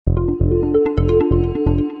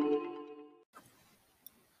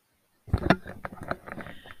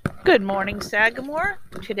Good morning, Sagamore.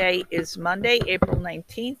 Today is Monday, April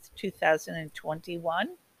 19th, 2021.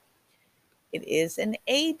 It is an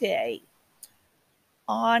A day.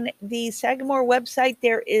 On the Sagamore website,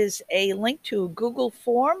 there is a link to a Google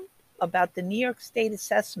form about the New York State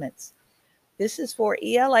assessments. This is for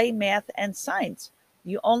ELA, math, and science.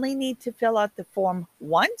 You only need to fill out the form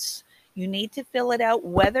once. You need to fill it out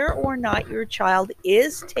whether or not your child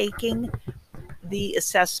is taking the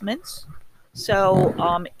assessments. So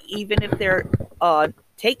even if they're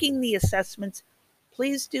taking the assessments,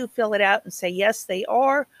 please do fill it out and say yes, they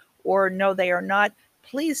are, or no, they are not.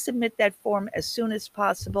 Please submit that form as soon as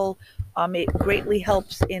possible. It greatly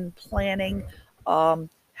helps in planning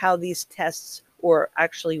how these tests, or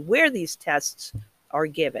actually where these tests are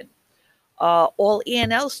given. All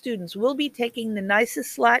ENL students will be taking the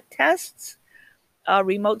NYSESLAT tests.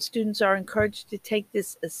 Remote students are encouraged to take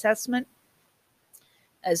this assessment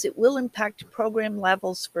as it will impact program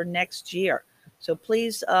levels for next year. So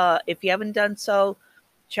please, if you haven't done so,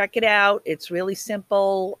 check it out. It's really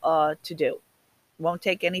simple to do. Won't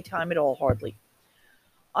take any time at all, hardly.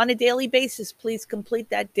 On a daily basis, please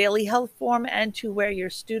complete that daily health form and to wear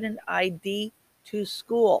your student ID to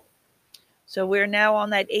school. So we're now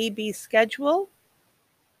on that AB schedule,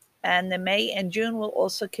 and the May and June will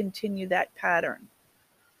also continue that pattern.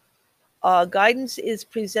 Guidance is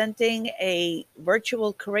presenting a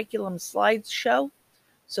virtual curriculum slideshow,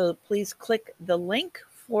 so please click the link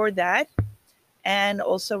for that. And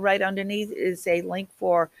also right underneath is a link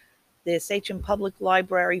for the Sachem Public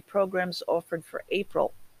Library programs offered for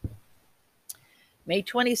April. May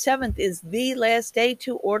 27th is the last day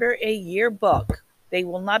to order a yearbook. They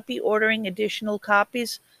will not be ordering additional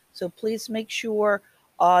copies, so please make sure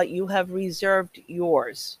you have reserved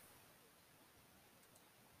yours.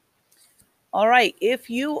 All right, if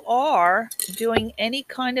you are doing any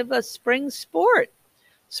kind of a spring sports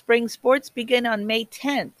begin on May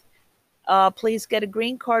 10th. Please get a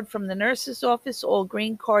green card from the nurse's office. All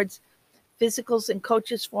green cards, physicals, and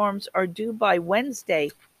coaches forms are due by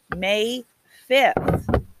Wednesday, May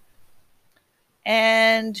 5th.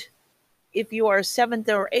 And if you are a 7th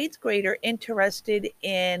or 8th grader interested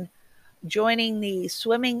in joining the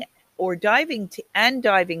swimming or diving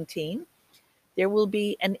team, there will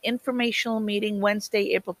be an informational meeting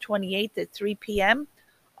Wednesday, April 28th at 3 p.m.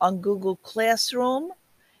 on Google Classroom.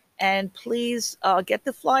 And please get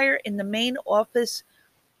the flyer in the main office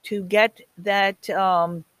to get that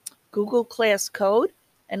Google Class code.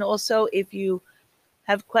 And also, if you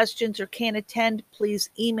have questions or can't attend, please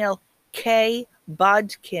email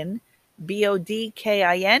kbodkin,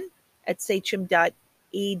 BODKIN, at sachem.edu.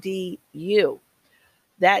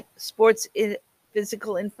 That sports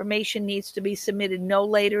physical information needs to be submitted no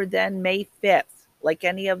later than May 5th, like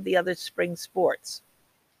any of the other spring sports.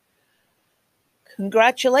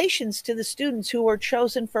 Congratulations to the students who were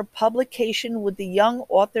chosen for publication with the Young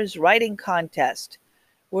Authors Writing Contest,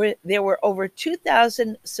 where there were over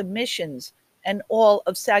 2,000 submissions and all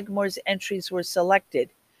of Sagamore's entries were selected.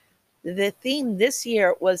 The theme this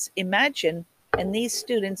year was Imagine, and these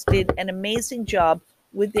students did an amazing job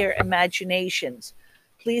with their imaginations.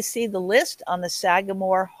 Please see the list on the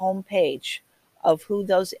Sagamore homepage of who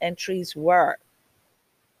those entries were.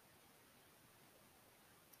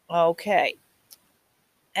 Okay.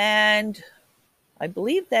 And I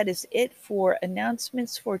believe that is it for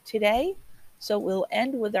announcements for today. So we'll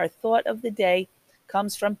end with our thought of the day.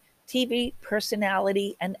 Comes from TV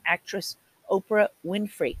personality and actress Oprah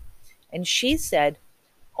Winfrey. And she said,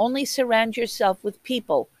 only surround yourself with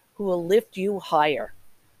people who will lift you higher.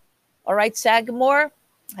 All right, Sagamore,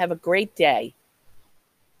 have a great day.